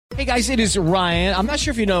Hey guys, it is Ryan. I'm not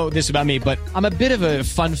sure if you know this about me, but I'm a bit of a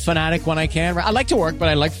fun fanatic when I can. I like to work, but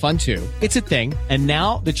I like fun too. It's a thing. And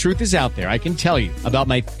now the truth is out there. I can tell you about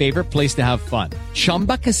my favorite place to have fun.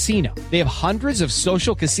 Chumba Casino. They have hundreds of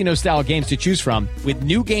social casino style games to choose from with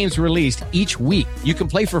new games released each week. You can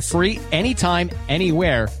play for free anytime,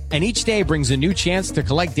 anywhere. And each day brings a new chance to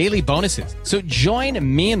collect daily bonuses. So join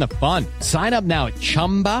me in the fun. Sign up now at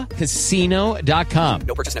ChumbaCasino.com.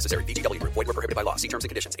 No purchase necessary. VGW Group. Void where prohibited by law. See terms and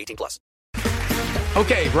conditions. 18+.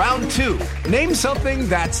 Okay, round two. Name something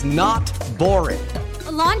that's not boring.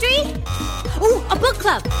 A laundry? Ooh, a book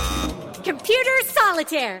club. Computer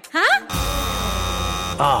solitaire, huh?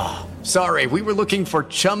 Ah, sorry. We were looking for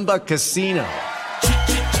Chumba Casino.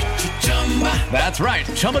 That's right.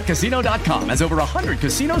 ChumbaCasino.com has over 100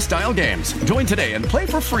 casino-style games. Join today and play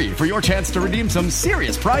for free for your chance to redeem some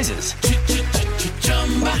serious prizes.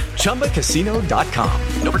 ChumbaCasino.com.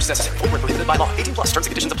 No purchase necessary. Void where prohibited by law. 18+. Terms and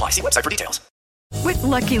conditions apply. See website for details. With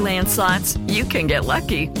Lucky Land Slots, you can get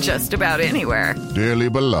lucky just about anywhere. Dearly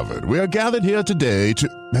beloved, we are gathered here today to...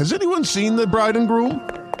 Has anyone seen the bride and groom?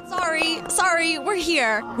 Sorry, we're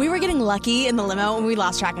here. We were getting lucky in the limo and we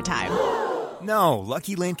lost track of time. No,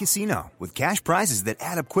 Lucky Land Casino, with cash prizes that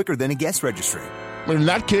add up quicker than a guest registry. In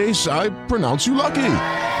that case, I pronounce you lucky.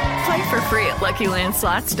 Play for free at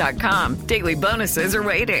LuckyLandSlots.com. Daily bonuses are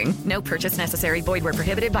waiting. No purchase necessary. Void where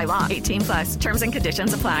prohibited by law. 18+. Terms and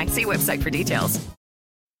conditions apply. See website for details.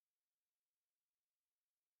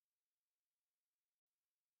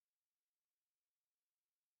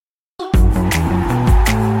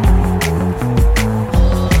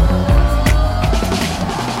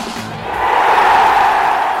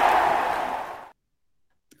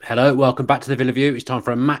 Hello, welcome back to the Villa View. It's time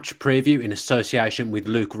for a match preview in association with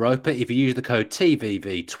Luke Roper. If you use the code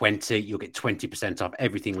TVV20, you'll get 20% off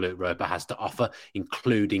everything Luke Roper has to offer,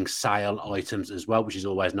 including sale items as well, which is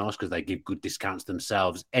always nice because they give good discounts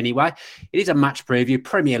themselves anyway. It is a match preview.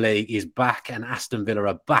 Premier League is back and Aston Villa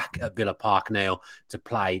are back at Villa Park, Neil, to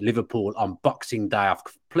play Liverpool on Boxing Day. I've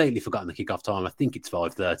completely forgotten the kickoff time. I think it's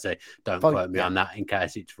 5:30. Don't quote me on that in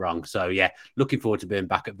case it's wrong. So, yeah, looking forward to being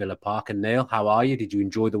back at Villa Park. And, Neil, how are you? Did you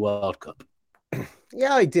enjoy the World Cup?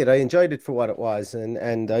 Yeah, I did. I enjoyed it for what it was,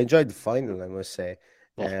 and I enjoyed the final, I must say.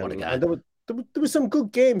 What a game. And there were some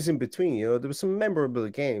good games in between, you know. There were some memorable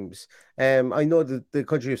games. I know that the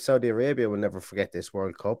country of Saudi Arabia will never forget this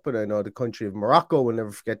World Cup, and I know the country of Morocco will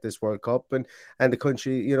never forget this World Cup, and the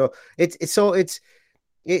country, you know, I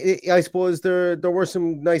suppose there were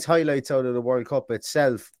some nice highlights out of the World Cup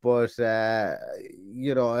itself, but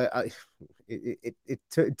you know,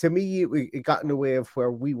 to me, it got in the way of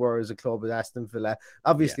where we were as a club at Aston Villa.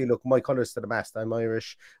 Obviously, Look, my colours to the mast. I'm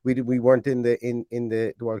Irish. We weren't in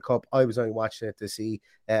the World Cup. I was only watching it to see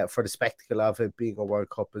for the spectacle of it being a World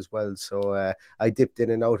Cup as well. So I dipped in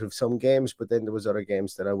and out of some games, but then there was other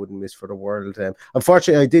games that I wouldn't miss for the world.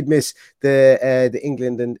 Unfortunately, I did miss the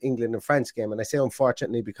England and France game, and I say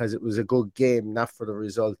unfortunately because it was a good game, not for the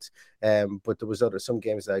result. But there was some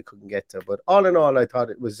games that I couldn't get to. But all in all, I thought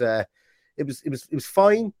it was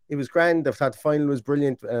fine. It was grand. I thought the final was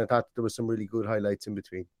brilliant, and I thought there was some really good highlights in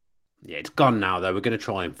between. Yeah, it's gone now, though. We're going to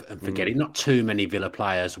try and forget it. Not too many Villa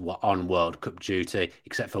players were on World Cup duty,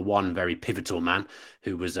 except for one very pivotal man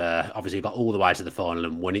who was obviously got all the way to the final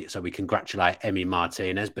and won it. So we congratulate Emi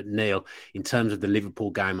Martinez. But Neil, in terms of the Liverpool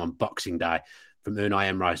game on Boxing Day, from Unai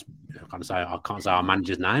Emery's, I can't say our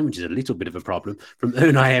manager's name, which is a little bit of a problem. From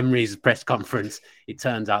Unai Emery's press conference, it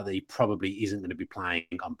turns out that he probably isn't going to be playing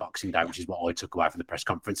on Boxing Day, which is what I took away from the press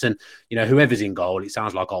conference. And, you know, whoever's in goal, it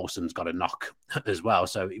sounds like Olsen's got a knock as well.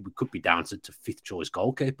 So it could be down to fifth choice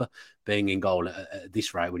goalkeeper being in goal at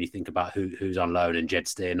this rate when you think about who's on loan and Jed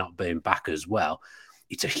Steer not being back as well.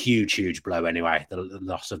 It's a huge, huge blow anyway, the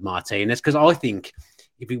loss of Martinez, because I think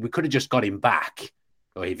if we could have just got him back,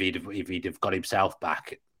 or if he'd have got himself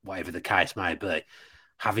back, whatever the case may be,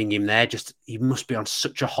 having him there, he must be on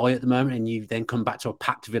such a high at the moment. And you then come back to a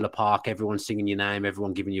packed Villa Park, everyone singing your name,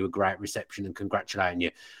 everyone giving you a great reception and congratulating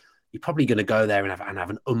you. You're probably going to go there and have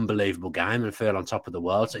an unbelievable game and feel on top of the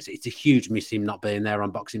world. So it's a huge miss him not being there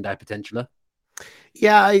on Boxing Day potentially.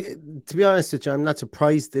 Yeah, to be honest with you, I'm not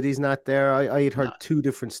surprised that he's not there. I had heard two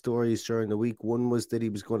different stories during the week. One was that he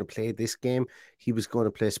was going to play this game. He was going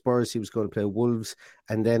to play Spurs. He was going to play Wolves.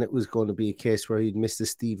 And then it was going to be a case where he'd miss the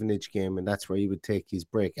Stevenage game, and that's where he would take his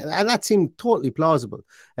break. And that seemed totally plausible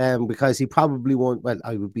because he probably won't. Well,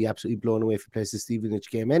 I would be absolutely blown away if he plays the Stevenage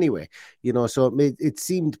game anyway. You know, so it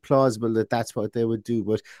seemed plausible that that's what they would do.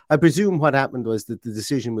 But I presume what happened was that the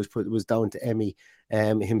decision was down to Emi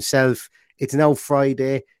himself. It's now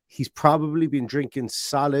Friday. He's probably been drinking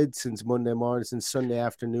solid since Monday morning, since Sunday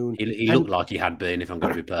afternoon. He looked like he had been, if I'm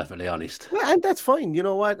going to be perfectly honest. Well, and that's fine. You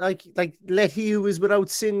know what? Like let he who is without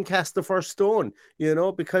sin cast the first stone.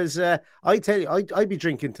 Because I tell you, I'd be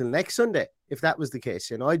drinking till next Sunday if that was the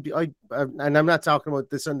case. And I'm not talking about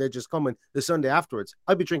the Sunday just coming, the Sunday afterwards.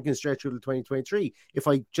 I'd be drinking straight through to 2023 if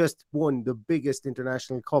I just won the biggest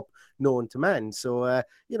international cup known to man. So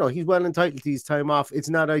he's well entitled to his time off. It's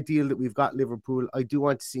not ideal that we've got Liverpool. I do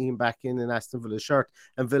want to see him back in an Aston Villa shirt,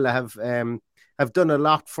 and Villa have done a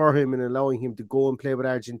lot for him in allowing him to go and play with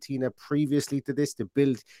Argentina previously to this, to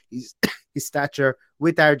build his stature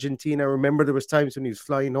with Argentina. Remember, there was times when he was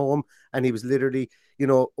flying home and he was literally,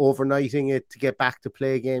 overnighting it to get back to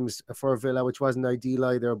play games for Villa, which wasn't ideal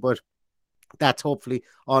either. But that's hopefully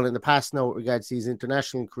all in the past now with regards to his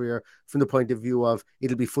international career, from the point of view of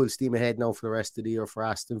it'll be full steam ahead now for the rest of the year for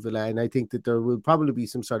Aston Villa. And I think that there will probably be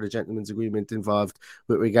some sort of gentleman's agreement involved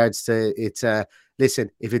with regards to it.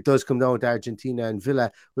 Listen, if it does come down to Argentina and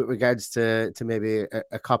Villa with regards to maybe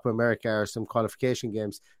a Copa America or some qualification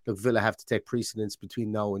games, look, Villa have to take precedence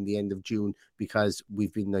between now and the end of June because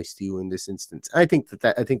we've been nice to you in this instance. I think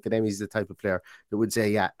that Emmy's the type of player that would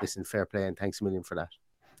say, yeah, listen, fair play and thanks a million for that.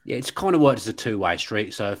 Yeah, it's kind of worked as a two-way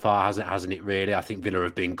street so far, hasn't it, really? I think Villa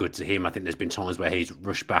have been good to him. I think there's been times where he's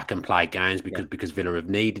rushed back and played games because Villa have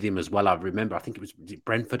needed him as well. I remember, I think it was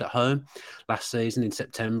Brentford at home last season in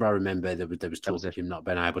September. I remember there was talk of him not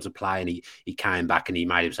being able to play, and he came back and he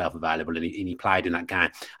made himself available and he played in that game.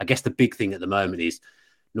 I guess the big thing at the moment is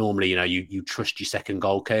normally, you trust your second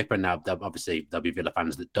goalkeeper, and now obviously there'll be Villa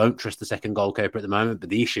fans that don't trust the second goalkeeper at the moment, but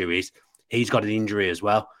the issue is he's got an injury as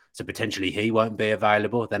well. So potentially he won't be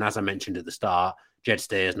available. Then, as I mentioned at the start, Jed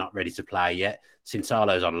Steer's not ready to play yet.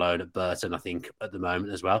 Sinsalo's on loan at Burton, I think, at the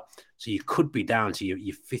moment as well. So you could be down to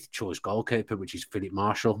your fifth choice goalkeeper, which is Philip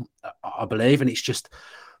Marshall, I believe. And it's just,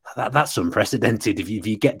 that's unprecedented. If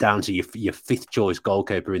you get down to your fifth choice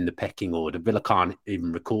goalkeeper in the pecking order, Villa can't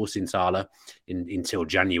even recall Sinsalo until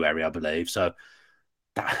January, I believe. So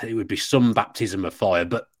it would be some baptism of fire.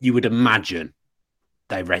 But you would imagine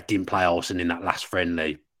they didn't play Olsen in that last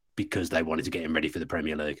friendly because they wanted to get him ready for the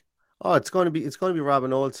Premier League. Oh, it's going to be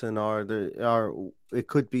Robin Olsen, or it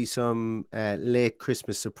could be some late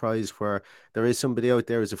Christmas surprise where there is somebody out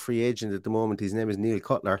there as a free agent at the moment. His name is Neil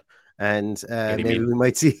Cutler, and maybe we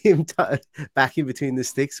might see him back in between the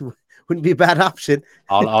sticks. Wouldn't be a bad option.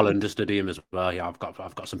 I'll understudy him as well. Yeah, I've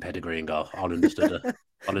got some pedigree in goal. I'll understudy.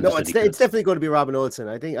 No, it's definitely going to be Robin Olsen.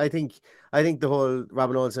 I think the whole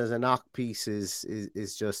Robin Olsen as a knock piece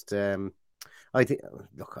is just. I think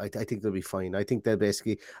they'll be fine. I think they'll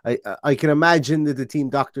basically. I can imagine that the team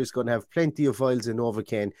doctor is going to have plenty of vials in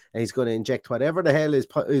Novocaine, and he's going to inject whatever the hell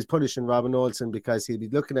is punishing Robin Olsen, because he'll be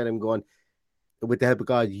looking at him going, with the help of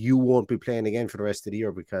God, you won't be playing again for the rest of the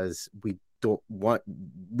year because we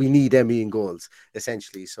need Emmy in goals,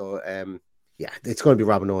 essentially. So it's going to be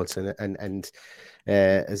Robin Olsen, and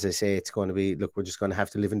as I say, it's going to be, look, we're just going to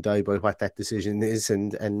have to live and die by what that decision is,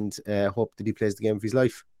 and hope that he plays the game of his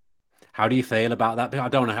life. How do you feel about that? I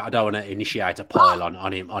don't want to initiate a pile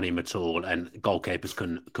on him at all, and goalkeepers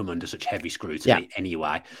can come under such heavy scrutiny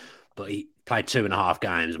anyway. But he played 2.5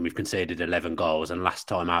 games and we've conceded 11 goals. And last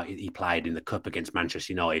time out, he played in the Cup against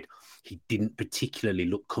Manchester United. He didn't particularly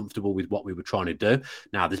look comfortable with what we were trying to do.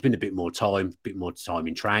 Now, there's been a bit more time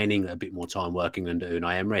in training, a bit more time working under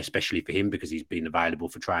Unai Emery, especially for him because he's been available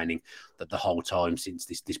for training the whole time since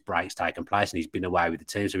this break's taken place, and he's been away with the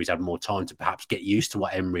team. So he's had more time to perhaps get used to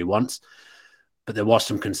what Emery wants. But there was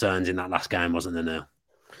some concerns in that last game, wasn't there, Neil?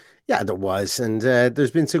 Yeah, there was. And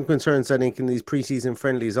there's been some concerns, I think, in these preseason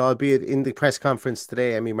friendlies, albeit in the press conference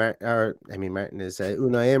today, Unai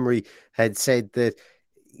Emery had said that,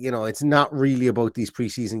 it's not really about these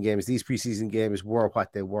preseason games. These preseason games were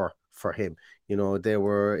what they were for him. It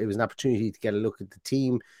was an opportunity to get a look at the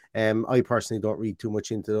team. I personally don't read too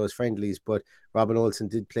much into those friendlies, but Robin Olsen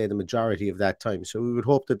did play the majority of that time. So we would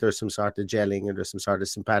hope that there's some sort of gelling and there's some sort of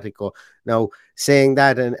simpatico. Now, saying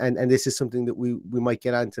that, and this is something that we might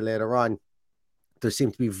get onto later on, there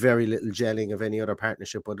seemed to be very little gelling of any other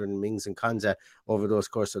partnership other than Mings and Konza over those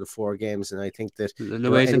course of the 4 games. And I think that...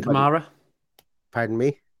 Luiz and Kamara? Pardon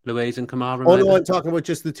me? Luiz and Kamara. Oh, no, I'm talking about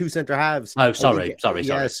just the 2 centre halves. Oh, sorry.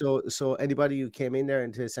 Yeah, so anybody who came in there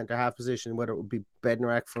into a centre half position, whether it would be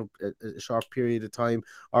Bednarak for a short period of time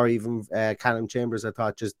or even Callum Chambers, I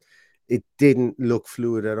thought it didn't look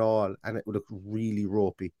fluid at all, and it would look really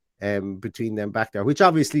ropey between them back there, which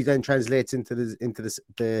obviously then translates into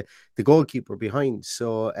the goalkeeper behind.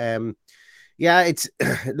 So Yeah, it's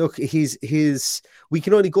look, we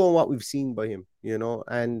can only go on what we've seen by him,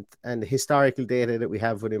 and the historical data that we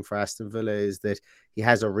have with him for Aston Villa is that he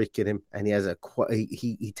has a rick in him, and he has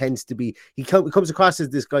he tends to be, comes across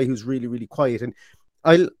as this guy who's really, really quiet. And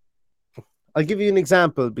I'll give you an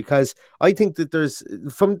example, because I think that there's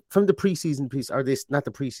from the preseason piece, or this, not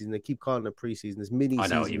the preseason, they keep calling it preseason, this mini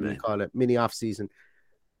season, I know what you mean. We call it mini off season.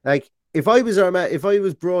 Like, if I was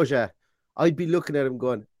Broja, I'd be looking at him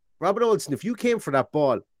going, Robert Olsen, if you came for that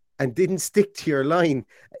ball and didn't stick to your line,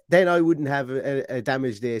 then I wouldn't have a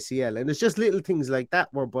damaged ACL. And it's just little things like that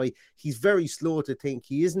whereby he's very slow to think.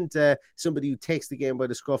 He isn't somebody who takes the game by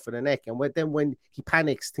the scruff of the neck. And when he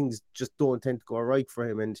panics, things just don't tend to go right for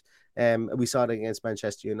him. And we saw it against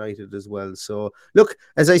Manchester United as well. So, look,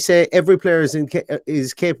 as I say, every player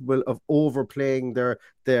is capable of overplaying their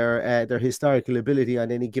historical ability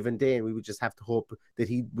on any given day. And we would just have to hope that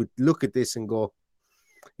he would look at this and go,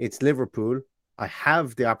 it's Liverpool. I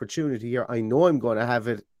have the opportunity here. I know I'm going to have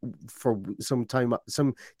it for some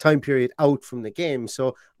time period out from the game.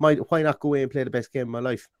 So why not go away and play the best game of my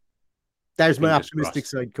life? There's my optimistic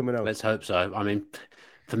side coming out. Let's hope so. I mean,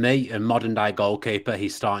 for me, a modern day goalkeeper,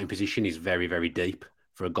 his starting position is very, very deep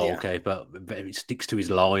for a goalkeeper. Yeah. It sticks to his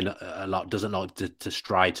line a lot, doesn't like to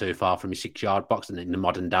stray too far from his 6-yard box. And in the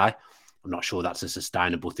modern day, I'm not sure that's a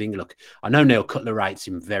sustainable thing. Look, I know Neil Cutler rates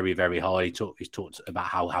him very, very high. He's talked about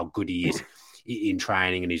how good he is in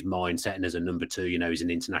training and his mindset, and as a number 2, he's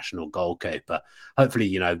an international goalkeeper.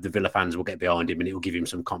 Hopefully, the Villa fans will get behind him and it will give him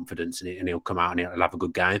some confidence, and he'll come out and he'll have a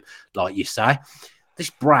good game, like you say.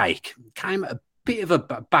 This break came at a bit of a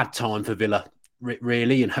bad time for Villa,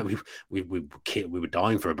 really. We were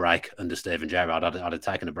dying for a break under Steven Gerrard. I'd have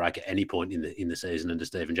taken a break at any point in the season under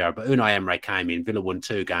Steven Gerrard. But Unai Emery came in. Villa won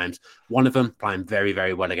 2 games. One of them playing very,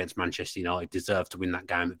 very well against Manchester United. Deserved to win that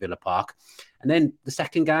game at Villa Park. And then the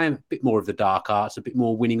second game, a bit more of the dark arts, a bit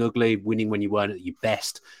more winning ugly, winning when you weren't at your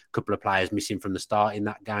best. A couple of players missing from the start in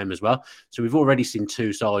that game as well. So we've already seen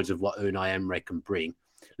 2 sides of what Unai Emery can bring.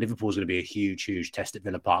 Liverpool's going to be a huge, huge test at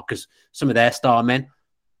Villa Park, because some of their star men,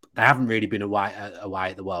 they haven't really been away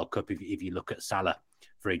at the World Cup. If you look at Salah,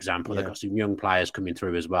 for example, they've got some young players coming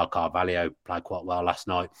through as well. Carvalho played quite well last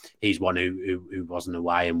night. He's one who wasn't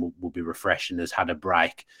away and will be refreshed and has had a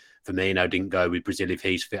break. Firmino didn't go with Brazil if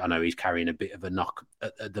he's fit. I know he's carrying a bit of a knock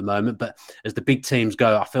at the moment. But as the big teams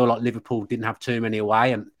go, I feel like Liverpool didn't have too many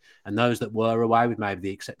away. And those that were away, with maybe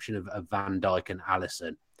the exception of Van Dijk and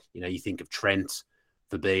Alisson, you think of Trent,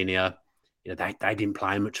 Fabinho, they didn't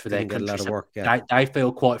play much for their country. A lot of work, yeah. They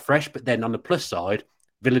feel quite fresh. But then on the plus side,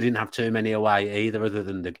 Villa didn't have too many away either, other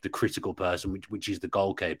than the critical person, which is the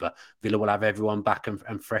goalkeeper. Villa will have everyone back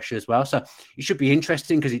and fresh as well. So it should be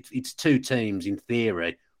interesting, because it's 2 teams, in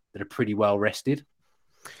theory, that are pretty well rested.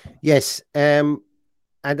 Yes. And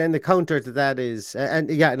then the counter to that is,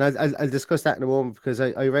 and I'll discuss that in a moment, because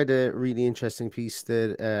I read a really interesting piece,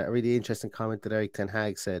 a really interesting comment that Erik ten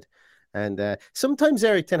Hag said. And sometimes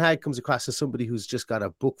Erik ten Hag comes across as somebody who's just got a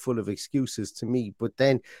book full of excuses to me. But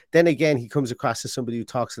then again, he comes across as somebody who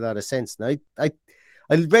talks a lot of sense. And I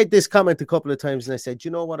read this comment a couple of times, and I said,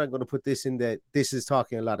 you know what, I'm going to put this in this is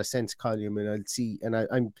talking a lot of sense column, and I'll see. And I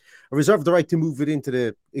reserve the right to move it into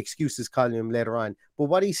the excuses column later on. But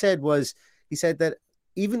what he said was, he said that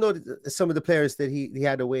even though some of the players that he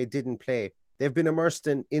had away didn't play, they've been immersed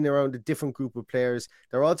in around a different group of players.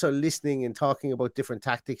 They're also listening and talking about different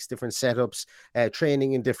tactics, different setups,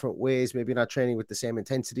 training in different ways, maybe not training with the same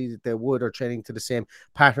intensity that they would, or training to the same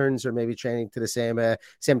patterns, or maybe training to the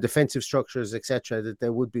same defensive structures, etc., that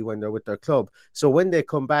they would be when they're with their club. So when they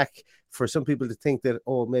come back, for some people to think that,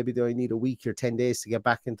 maybe they only need a week or 10 days to get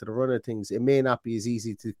back into the run of things, it may not be as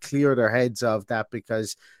easy to clear their heads of that,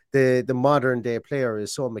 because the modern day player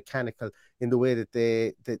is so mechanical in the way that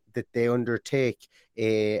they undertake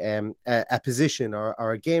a position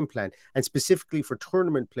or a game plan. And specifically for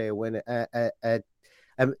tournament play, when an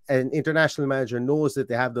international manager knows that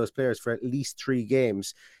they have those players for at least 3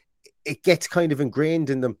 games, it gets kind of ingrained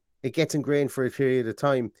in them. It gets ingrained for a period of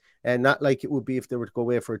time. And not like it would be if they were to go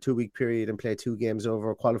away for a 2-week period and play 2 games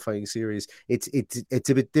over a qualifying series. It's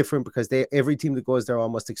a bit different, because every team that goes there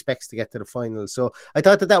almost expects to get to the final. So I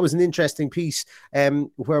thought that was an interesting piece,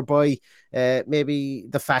 whereby maybe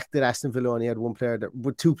the fact that Aston Villa only had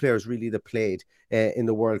 2 players really that played in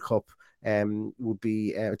the World Cup would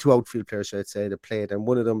be 2 outfield players, I'd say, that played, and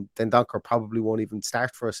one of them, then Donker, probably won't even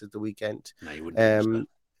start for us at the weekend. No, you wouldn't.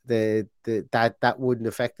 that wouldn't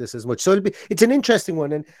affect us as much. So it's an interesting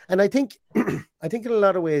one, and I think I think in a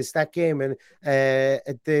lot of ways that game and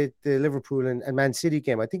at the Liverpool and Man City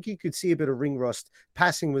game, I think you could see a bit of ring rust.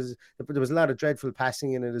 Passing there was a lot of dreadful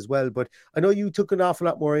passing in it as well. But I know you took an awful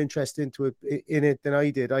lot more interest in it than I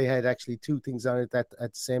did. I had actually two things on it at the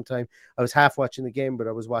same time. I was half watching the game, but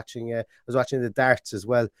I was watching the darts as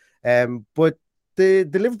well. But the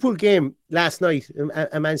Liverpool game last night,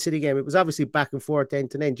 a Man City game, it was obviously back and forth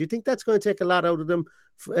end to end. Do you think that's going to take a lot out of them,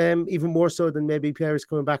 even more so than maybe players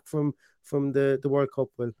coming back from the World Cup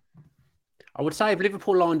will? I would say if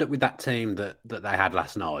Liverpool lined up with that team that they had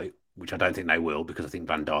last night, which I don't think they will, because I think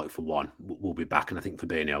Van Dijk, for one, will be back, and I think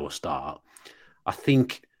Fabinho will start. I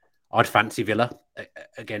think I'd fancy Villa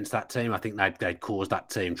against that team. I think they'd cause that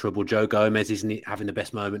team trouble. Joe Gomez isn't having the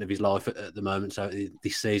best moment of his life at the moment. So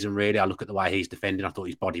this season, really, I look at the way he's defending. I thought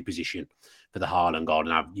his body position for the Haaland goal,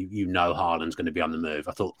 and you know Haaland's going to be on the move.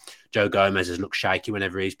 I thought Joe Gomez has looked shaky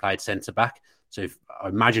whenever he's played centre-back. So I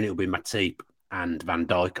imagine it'll be Matip and Van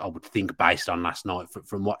Dijk, I would think, based on last night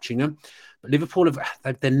from watching them. But Liverpool,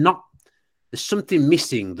 they're not... There's something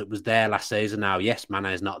missing that was there last season now. Yes,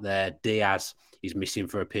 Mane's not there. Diaz is missing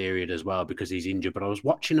for a period as well because he's injured. But I was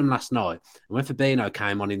watching them last night, and when Fabinho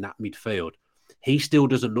came on in that midfield, he still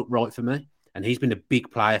doesn't look right for me. And he's been a big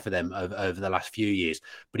player for them over the last few years.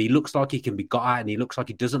 But he looks like he can be got at, and he looks like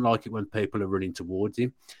he doesn't like it when people are running towards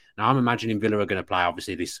him. Now, I'm imagining Villa are going to play,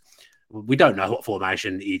 obviously, this... We don't know what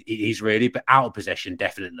formation it is really, but out of possession,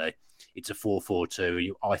 definitely. It's a 4-4-2.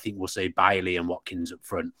 I think we'll see Bailey and Watkins up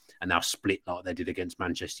front, and they'll split like they did against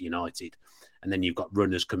Manchester United. And then you've got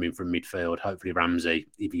runners coming from midfield. Hopefully Ramsey,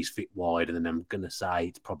 if he's fit wide. And then I'm going to say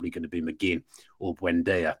it's probably going to be McGinn or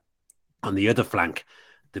Buendia. On the other flank,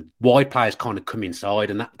 the wide players kind of come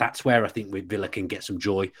inside, and that's where I think Villa can get some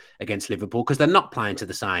joy against Liverpool, because they're not playing to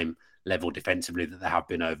the same level defensively that they have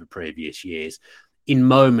been over previous years. In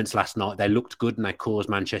moments last night, they looked good and they caused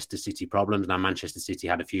Manchester City problems. Now, Manchester City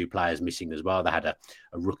had a few players missing as well. They had a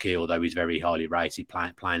rookie, although he's very highly rated,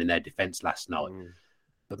 playing in their defence last night.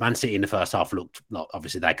 But Man City in the first half looked like,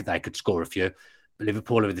 obviously, they could score a few. But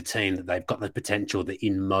Liverpool are the team that they've got the potential that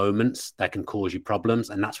in moments they can cause you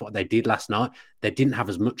problems. And that's what they did last night. They didn't have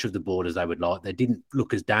as much of the ball as they would like. They didn't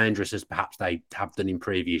look as dangerous as perhaps they have done in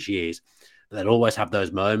previous years. They'll always have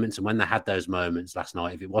those moments. And when they had those moments last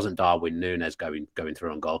night, if it wasn't Darwin Núñez going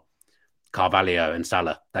through on goal, Carvalho and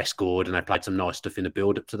Salah, they scored and they played some nice stuff in the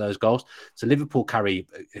build-up to those goals. So Liverpool carry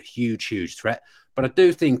a huge, huge threat. But I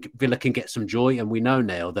do think Villa can get some joy. And we know,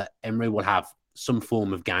 Neil, that Emery will have some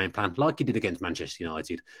form of game plan, like he did against Manchester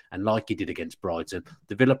United and like he did against Brighton.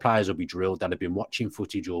 The Villa players will be drilled. They'll have been watching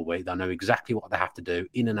footage all week. They'll know exactly what they have to do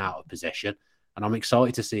in and out of possession. And I'm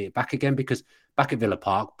excited to see it back again, because back at Villa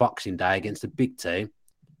Park, Boxing Day against a big team,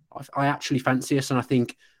 I actually fancy us. And I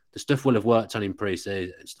think the stuff we'll have worked on in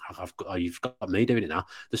pre-season, you've got me doing it now.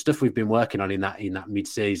 The stuff we've been working on in that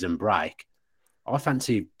mid-season break, I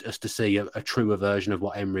fancy us to see a truer version of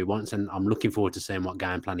what Emery wants. And I'm looking forward to seeing what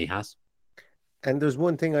game plan he has. And there's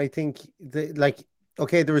one thing I think that,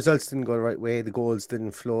 okay, the results didn't go the right way. The goals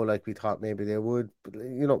didn't flow like we thought maybe they would. But,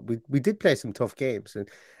 we did play some tough games,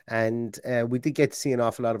 and we did get to see an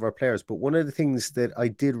awful lot of our players. But one of the things that I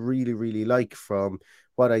did really, really like from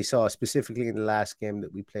what I saw, specifically in the last game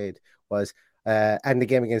that we played, was, and the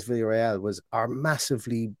game against Villarreal, was our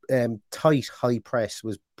massively tight high press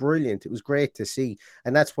was brilliant. It was great to see.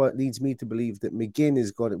 And that's what leads me to believe that McGinn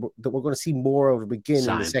that we're going to see more of McGinn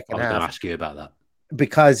in the second half. I was going to ask you about that.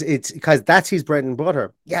 Because that's his bread and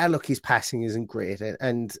butter. Yeah, look, his passing isn't great,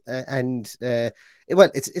 and it's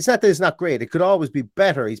not that it's not great. It could always be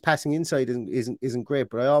better. His passing inside isn't great,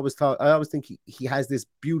 but I always think he has this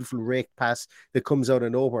beautiful rake pass that comes out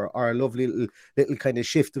of nowhere, or a lovely little kind of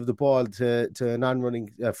shift of the ball to a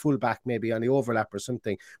non-running fullback maybe on the overlap or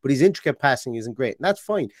something. But his intricate passing isn't great, and that's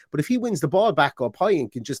fine. But if he wins the ball back up high and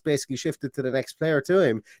can just basically shift it to the next player to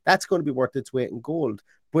him, that's going to be worth its weight in gold.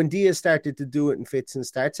 Buendia started to do it in fits and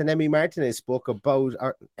starts, and Emi Martinez spoke about,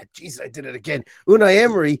 I did it again. Unai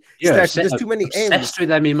Emery started. There's too many M's. Obsessed with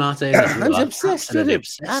Emi Martinez. I'm obsessed with him.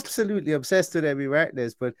 Absolutely obsessed with Emi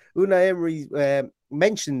Martinez. But Unai Emery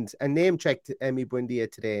mentioned and name-checked Emi Buendia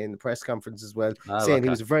today in the press conference as well, saying he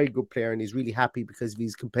was a very good player and he's really happy because of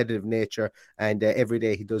his competitive nature, and every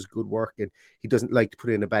day he does good work and he doesn't like to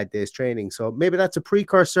put in a bad day's training. So maybe that's a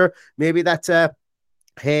precursor. Maybe that's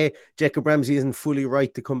hey, Jacob Ramsey isn't fully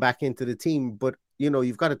right to come back into the team, but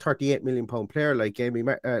you've got a 38 million pound player like Emi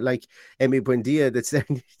Buendia that's there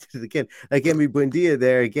again, like Emi Buendia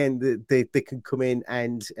there again. They can come in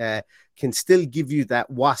and can still give you that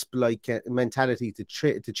wasp-like mentality to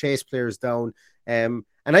chase players down,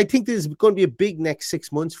 And I think this is going to be a big next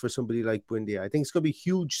 6 months for somebody like Buendia. I think it's going to be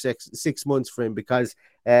huge six months for him because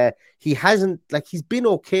he hasn't, like, he's been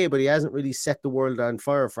okay, but he hasn't really set the world on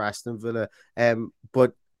fire for Aston Villa.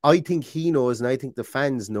 But I think he knows, and I think the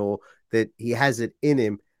fans know that he has it in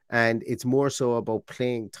him. And it's more so about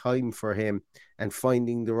playing time for him and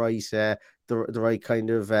finding the right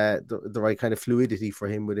kind of fluidity for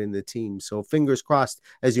him within the team. So fingers crossed,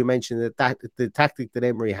 as you mentioned, that the tactic that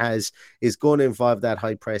Emery has is going to involve that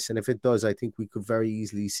high press. And if it does, I think we could very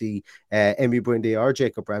easily see Emery Buendia or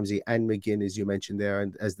Jacob Ramsey and McGinn, as you mentioned there,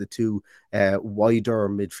 and as the two wider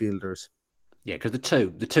midfielders. Yeah, because the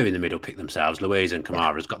two in the middle pick themselves. Luiz and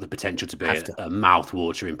Kamara has got the potential to be a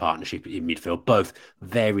mouth-watering partnership in midfield. Both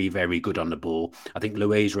very, very good on the ball. I think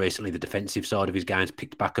Luiz recently, the defensive side of his game's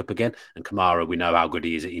picked back up again. And Kamara, we know how good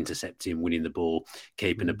he is at intercepting, winning the ball,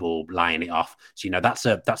 keeping the ball, laying it off. So, that's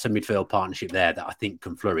a midfield partnership there that I think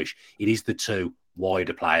can flourish. It is the two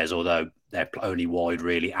wider players, although they're only wide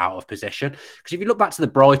really out of possession. Because if you look back to the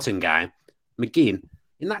Brighton game, McGinn,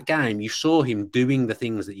 in that game, you saw him doing the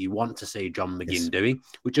things that you want to see John McGinn doing,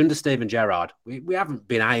 which under Steven Gerrard, we haven't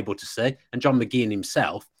been able to see. And John McGinn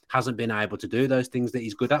himself hasn't been able to do those things that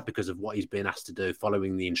he's good at because of what he's been asked to do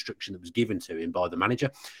following the instruction that was given to him by the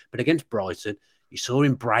manager. But against Brighton, you saw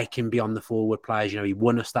him breaking beyond the forward players. He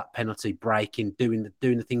won us that penalty, breaking, doing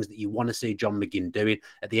the things that you want to see John McGinn doing.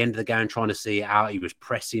 At the end of the game, trying to see it out, he was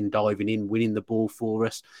pressing, diving in, winning the ball for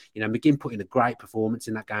us. McGinn put in a great performance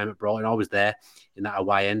in that game at Brighton. I was there in that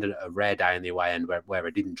away end, a rare day in the away end where I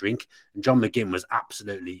didn't drink. And John McGinn was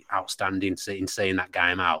absolutely outstanding in seeing that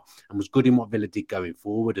game out and was good in what Villa did going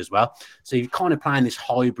forward as well. So you're kind of playing this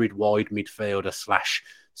hybrid wide midfielder /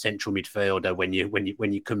 central midfielder when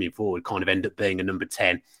you come in forward, kind of end up being a number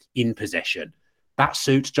 10 in possession. That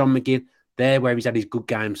suits John McGinn there, where he's had his good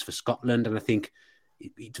games for Scotland, and I think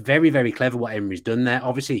it's very, very clever what Emery's done there.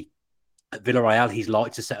 Obviously, at Villarreal, he's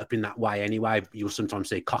liked to set up in that way anyway. You'll sometimes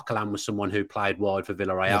see Coquelin was someone who played wide for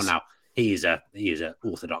Villarreal. Yes. Now he is a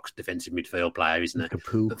orthodox defensive midfield player, isn't he?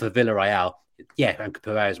 But for Villarreal, yeah, and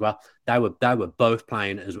Capoue as well. They were both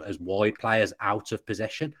playing as wide players out of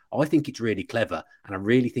possession. I think it's really clever, and I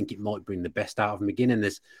really think it might bring the best out of McGinn.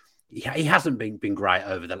 And he hasn't been great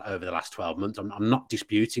over the last 12 months. I'm not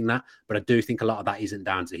disputing that, but I do think a lot of that isn't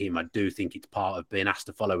down to him. I do think it's part of being asked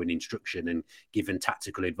to follow an instruction and given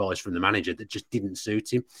tactical advice from the manager that just didn't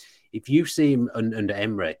suit him. If you see him under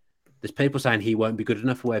Emery, there's people saying he won't be good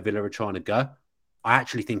enough for where Villa are trying to go. I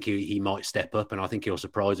actually think he might step up, and I think he'll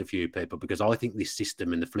surprise a few people because I think this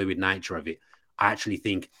system and the fluid nature of it, I actually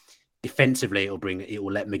think defensively it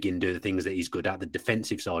will let McGinn do the things that he's good at, the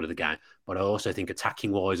defensive side of the game. But I also think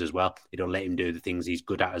attacking wise as well, it'll let him do the things he's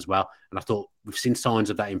good at as well. And I thought we've seen signs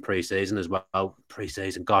of that in pre-season as well.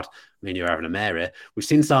 Pre-season, God, I mean, you're having a mare here. We've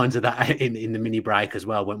seen signs of that in the mini break as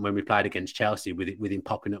well when we played against Chelsea with him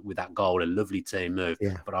popping up with that goal, a lovely team move.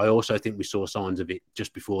 Yeah. But I also think we saw signs of it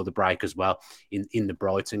just before the break as well in the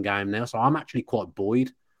Brighton game now. So I'm actually quite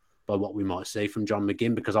buoyed by what we might see from John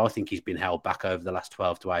McGinn, because I think he's been held back over the last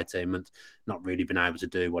 12 to 18 months, not really been able to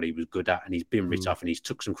do what he was good at, and he's been writ off and he's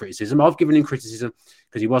took some criticism. I've given him criticism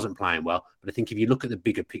because he wasn't playing well, but I think if you look at the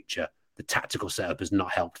bigger picture, the tactical setup has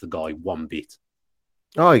not helped the guy one bit.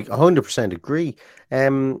 Oh, I 100% agree.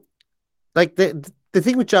 Like the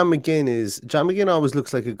thing with John McGinn is John McGinn always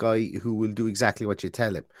looks like a guy who will do exactly what you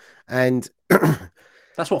tell him. And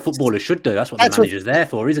that's what footballers should do. That's what the manager's there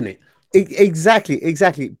for, isn't it?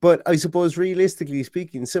 Exactly. But I suppose realistically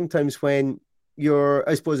speaking, sometimes when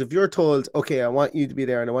if you're told, okay, I want you to be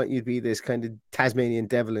there and I want you to be this kind of Tasmanian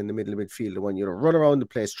devil in the middle of midfield, I want you to run around the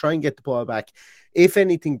place, try and get the ball back. If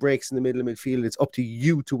anything breaks in the middle of midfield, it's up to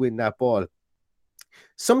you to win that ball.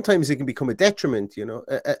 Sometimes it can become a detriment,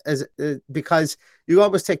 because you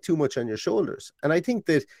almost take too much on your shoulders. And I think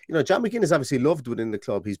that, John McGinn is obviously loved within the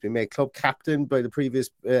club. He's been made club captain by the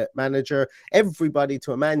previous manager. Everybody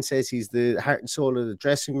to a man says he's the heart and soul of the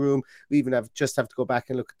dressing room. We even have to go back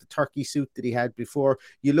and look at the turkey suit that he had before.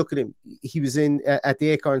 You look at him, he was in at the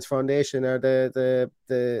Acorns Foundation or at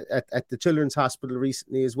the Children's Hospital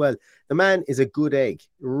recently as well. The man is a good egg,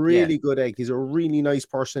 good egg. He's a really nice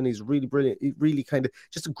person. He's really brilliant. He really kind of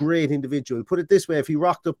just a great individual. Put it this way, if he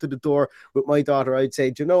rocked up to the door with my daughter, I'd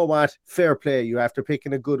say, do you know what? Fair play, you after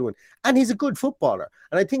picking a good one. And he's a good footballer.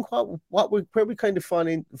 And I think where we kind of fall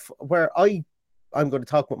in, where I'm going to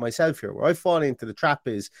talk about myself here, where I fall into the trap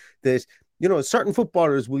is that, certain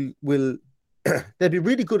footballers will they'll be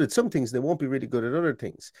really good at some things, and they won't be really good at other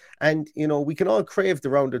things. And we can all crave the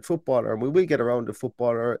rounded footballer, and we will get a rounded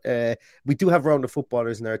footballer. We do have rounded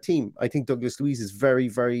footballers in our team. I think Douglas Luiz is very,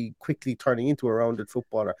 very quickly turning into a rounded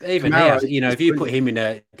footballer. Even if you put him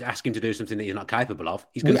in ask him to do something that he's not capable of,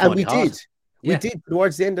 he's going to find it hard. We did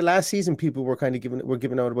towards the end of last season. People were kind of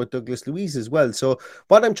giving out about Douglas Luiz as well. So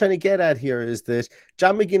what I'm trying to get at here is that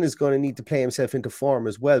John McGinn is going to need to play himself into form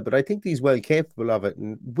as well. But I think he's well capable of it.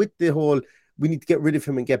 And with the whole, we need to get rid of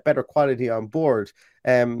him and get better quality on board.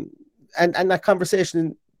 And that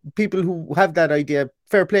conversation, people who have that idea,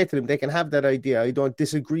 fair play to them. They can have that idea. I don't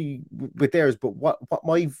disagree with theirs. But what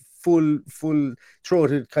my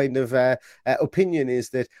full-throated kind of opinion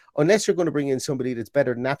is that unless you're going to bring in somebody that's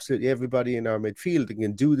better than absolutely everybody in our midfield and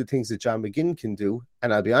can do the things that John McGinn can do,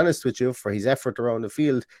 and I'll be honest with you, for his effort around the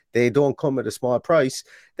field, they don't come at a small price,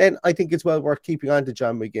 then I think it's well worth keeping on to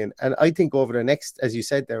John McGinn. And I think over the next, as you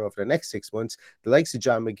said there, over the next 6 months, the likes of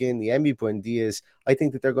John McGinn, the Emi Buendias, I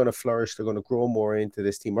think that they're going to flourish. They're going to grow more into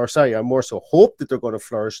this team. I more so hope that they're going to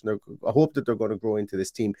flourish, and I hope that they're going to grow into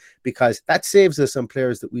this team, because that saves us some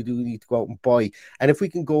players that we do need to go out and buy. And if we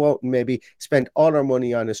can go out and maybe spend all our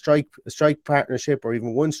money on a strike partnership, or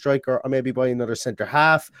even one striker, or maybe buy another centre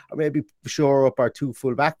half, or maybe shore up our 2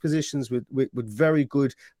 full back positions with very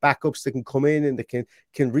good backups that can come in and that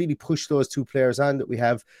can really push those 2 players on that we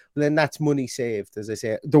have, well, then that's money saved. As I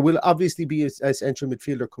say, there will obviously be a central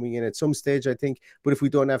midfielder coming in at some stage, I think, but if we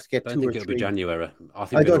don't have to get 2 or 3, I don't think it'll be January.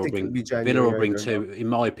 I don't think it'll be January. Villa will bring 2, in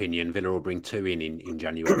my opinion. Villa will bring 2 in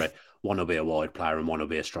January. One will be a wide player and one will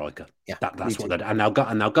be a striker. Yeah, that's what they, and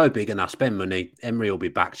they'll go big and they'll spend money. Emery will be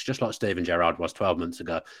backed, just like Steven Gerrard was 12 months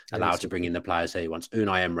ago, allowed to bring in the players he wants.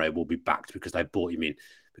 Unai Emery will be backed because they bought him in,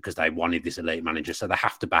 because they wanted this elite manager, so they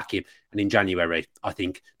have to back him. And in January, I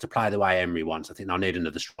think, to play the way Emery wants, I think they'll need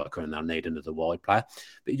another striker and they'll need another wide player.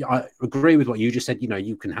 But I agree with what you just said.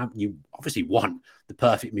 You obviously want the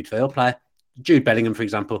perfect midfield player. Jude Bellingham, for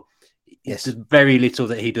example. Yes, there's very little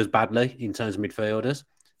that he does badly in terms of midfielders.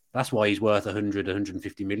 That's why he's worth 100,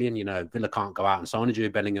 150 million. Villa can't go out and sign a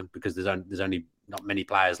Jude Bellingham because there's only not many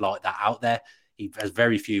players like that out there. He has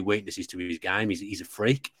very few weaknesses to his game. He's a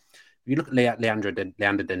freak. If you look at Leandro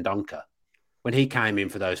Dendoncker, when he came in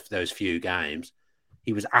for those few games,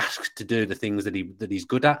 he was asked to do the things that he's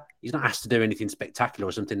good at. He's not asked to do anything spectacular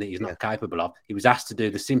or something that he's not capable of. He was asked to do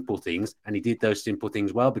the simple things, and he did those simple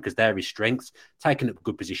things well because they're his strengths, taking up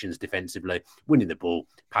good positions defensively, winning the ball,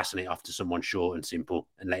 passing it off to someone short and simple,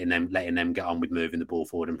 and letting them get on with moving the ball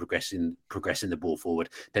forward and progressing the ball forward.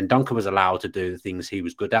 Then Donker was allowed to do the things he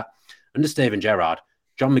was good at. Under Steven Gerrard,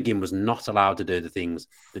 John McGinn was not allowed to do the things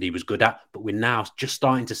that he was good at, but we're now just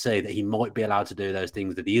starting to see that he might be allowed to do those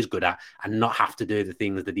things that he is good at and not have to do the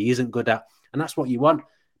things that he isn't good at. And that's what you want.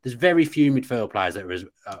 There's very few midfield players that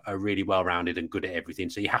are really well-rounded and good at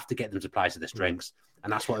everything, so you have to get them to play to their strengths.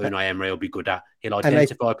 And that's what Unai Emery will be good at. He'll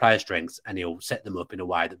identify player strengths and he'll set them up in a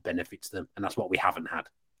way that benefits them. And that's what we haven't had.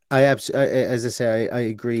 As I say, I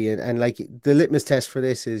agree, and like the litmus test for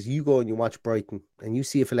this is you go and you watch Brighton and you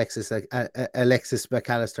see if Alexis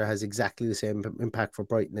McAllister has exactly the same impact for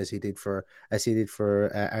Brighton as he did for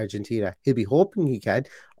Argentina. He'll be hoping he can.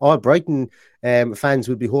 All Brighton fans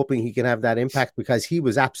would be hoping he can have that impact because he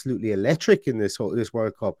was absolutely electric in this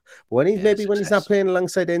World Cup. But when he's not playing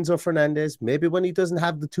alongside Enzo Fernandez, maybe when he doesn't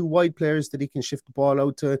have the 2 wide players that he can shift the ball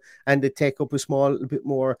out to and they take up a bit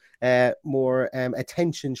more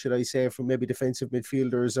attention, should I say, from maybe defensive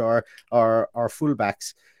midfielders or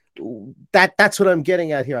fullbacks. That's what I'm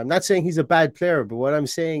getting at here. I'm not saying he's a bad player, but what I'm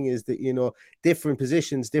saying is that different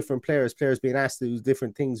positions, different players being asked to do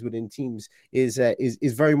different things within teams is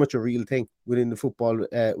very much a real thing within the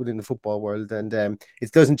football world, and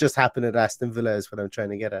it doesn't just happen at Aston Villa. Is what I'm trying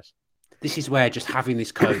to get at. This is where just having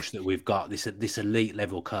this coach that we've got, this elite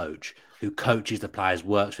level coach who coaches the players,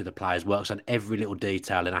 works with the players, works on every little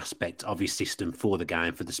detail and aspect of his system for the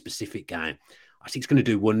game, for the specific game. I think it's going to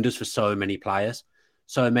do wonders for so many players.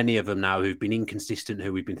 So many of them now who've been inconsistent,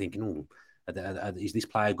 who we've been thinking, is this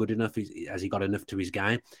player good enough? Has he got enough to his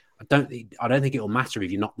game? I don't think it'll matter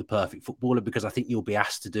if you're not the perfect footballer, because I think you'll be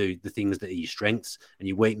asked to do the things that are your strengths, and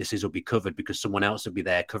your weaknesses will be covered because someone else will be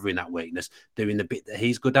there covering that weakness, doing the bit that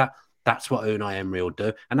he's good at. That's what Unai Emery will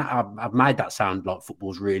do. And I've made that sound like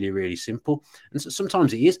football's really, really simple. And so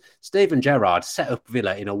sometimes it is. Steven Gerrard set up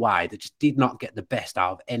Villa in a way that just did not get the best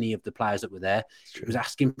out of any of the players that were there. He was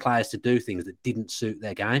asking players to do things that didn't suit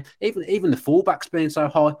their game. Even the fullbacks being so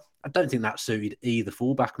high, I don't think that suited either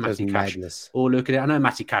fullback, Matty Cash, or look at it. I know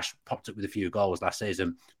Matty Cash popped up with a few goals last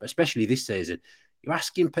season, but especially this season, You're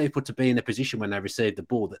asking people to be in a position when they receive the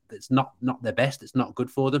ball that's not their best, it's not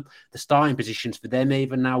good for them. The starting positions for them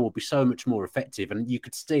even now will be so much more effective. And you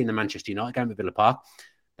could see in the Manchester United game at Villa Park,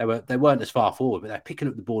 they weren't as far forward, but they're picking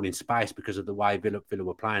up the ball in space because of the way Villa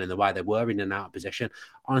were playing and the way they were in and out of possession.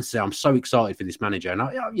 Honestly, I'm so excited for this manager. And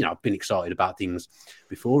I've been excited about things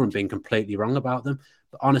before and been completely wrong about them.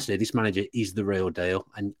 But honestly, this manager is the real deal.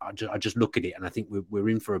 And I just look at it and I think we're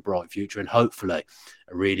in for a bright future and hopefully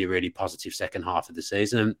a really, really positive second half of the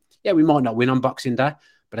season. And yeah, we might not win on Boxing Day,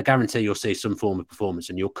 but I guarantee you'll see some form of performance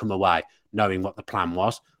and you'll come away knowing what the plan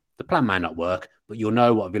was. The plan may not work, but you'll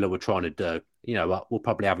know what Villa were trying to do. You know what? We'll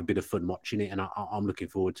probably have a bit of fun watching it and I'm looking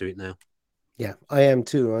forward to it now. Yeah, I am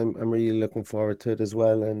too. I'm really looking forward to it as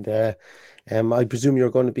well. And I presume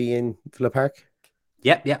you're going to be in Villa Park?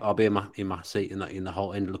 Yep. I'll be in my seat in the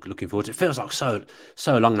whole end. Looking forward to it. It feels like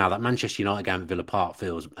so long now. That Manchester United game at Villa Park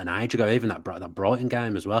feels an age ago. Even that Brighton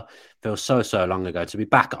game as well feels so long ago. To be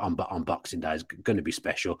back on Boxing Day is going to be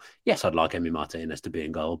special. Yes, I'd like Emi Martinez to be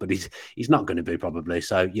in goal, but he's not going to be probably.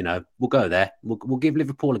 So we'll go there. We'll give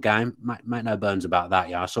Liverpool a game. Make no bones about that.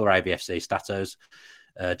 Yeah, I saw AVFC Stato's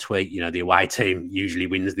tweet. The away team usually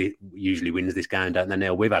wins this game, don't they,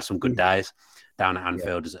 Neil? We've had some good days down at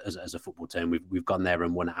Anfield as a football team. We've gone there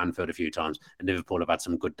and won at Anfield a few times, and Liverpool have had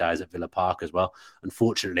some good days at Villa Park as well.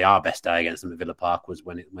 Unfortunately, our best day against them at Villa Park was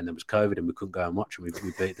when there was COVID and we couldn't go and watch, and we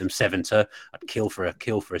beat them 7-2. I'd kill for a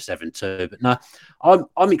 7-2. But no,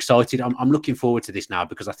 I'm excited. I'm looking forward to this now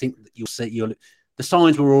because I think that you'll see the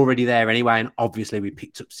signs were already there anyway, and obviously we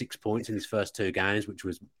picked up 6 points in these first 2 games, which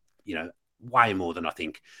was way more than I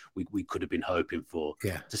think we could have been hoping for.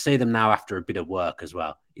 Yeah. To see them now after a bit of work as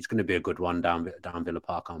well, it's going to be a good one down Villa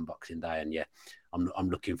Park on Boxing Day. And yeah, I'm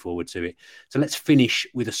looking forward to it. So let's finish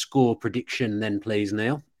with a score prediction then, please,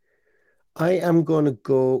 Neil. I am going to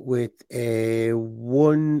go with a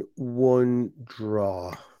 1-1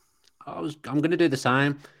 draw. I'm going to do the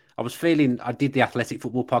same. I did the Athletic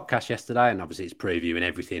Football podcast yesterday, and obviously it's previewing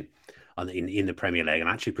everything in the Premier League, and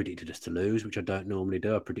I actually predicted us to lose, which I don't normally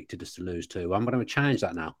do. I predicted us to lose 2-1. I'm going to change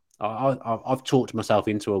that now. I've talked myself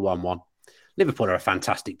into a 1-1. Liverpool are a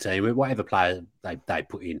fantastic team. Whatever player they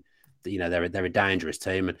put in, they're a dangerous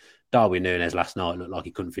team. And Darwin Núñez last night looked like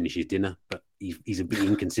he couldn't finish his dinner, but he's a bit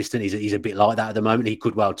inconsistent. He's a bit like that at the moment. He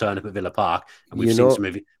could well turn up at Villa Park, and we've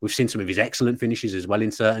seen some of his excellent finishes as well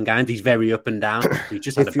in certain games. He's very up and down.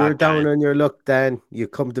 If you're down on your luck, then you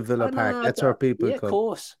come to Villa Park. That's where people come. Of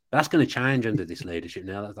course. That's going to change under this leadership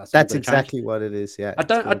now. That's exactly what it is. Yeah. I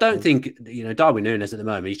don't think Darwin Núñez at the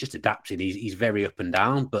moment. He's just adapting. He's very up and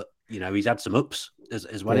down, but he's had some ups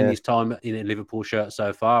as well in his time in a Liverpool shirt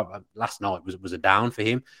so far. Last night was a down for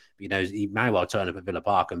him. He may well turn up at Villa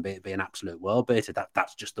Park and be an absolute world beater.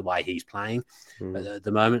 That's just the way he's playing. At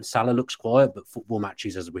the moment, Salah looks quiet, but football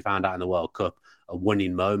matches, as we found out in the World Cup, are won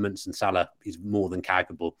in moments, and Salah is more than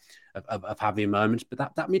capable of having moments. But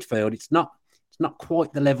that midfield, it's not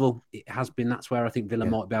quite the level it has been. That's where I think Villa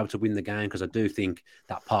might be able to win the game, because I do think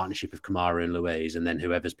that partnership of Kamara and Luiz, and then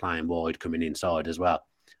whoever's playing wide coming inside as well,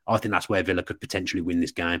 I think that's where Villa could potentially win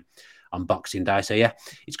this game on Boxing Day. So yeah,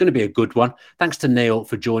 it's going to be a good one. Thanks to Neil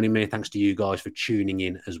for joining me. Thanks to you guys for tuning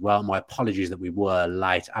in as well. My apologies that we were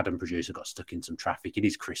late. Adam, producer, got stuck in some traffic. It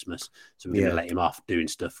is Christmas, so we're going to let him off doing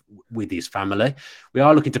stuff with his family. We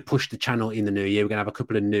are looking to push the channel in the new year. We're going to have a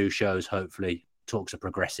couple of new shows, hopefully. Talks are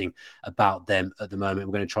progressing about them at the moment.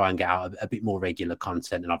 We're going to try and get out a bit more regular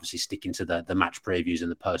content, and obviously sticking to the match previews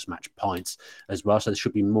and the post-match pints as well. So there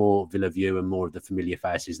should be more Villa View and more of the familiar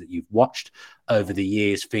faces that you've watched over the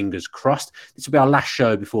years. Fingers crossed. This will be our last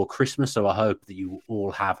show before Christmas, so I hope that you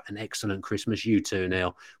all have an excellent Christmas. You too,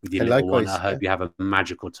 Neil, with your little one. I hope you have a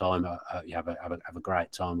magical time. I hope you have a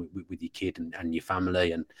great time with your kid and your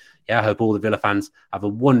family. And yeah, I hope all the Villa fans have a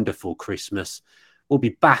wonderful Christmas. We'll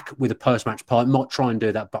be back with a post-match pint. Might try and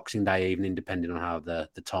do that Boxing Day evening, depending on how the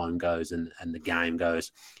time goes and the game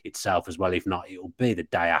goes itself as well. If not, it'll be the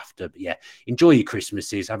day after. But yeah, enjoy your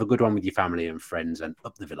Christmases. Have a good one with your family and friends, and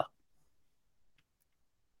up the Villa.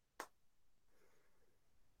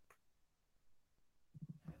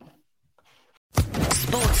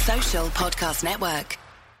 Sports Social Podcast Network.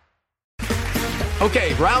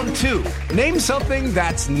 Okay, round 2. Name something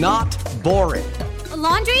that's not boring. A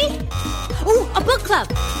laundry? Ooh, a book club.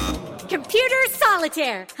 Computer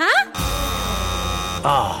solitaire, huh?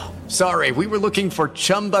 Ah, sorry, we were looking for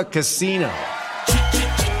Chumba Casino.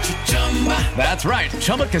 That's right,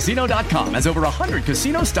 ChumbaCasino.com has over 100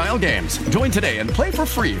 casino-style games. Join today and play for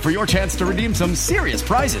free for your chance to redeem some serious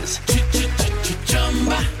prizes.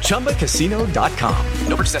 ChumbaCasino.com.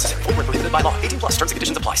 No purchase necessary. Void where prohibited by law. 18+ terms and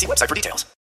conditions apply. See website for details.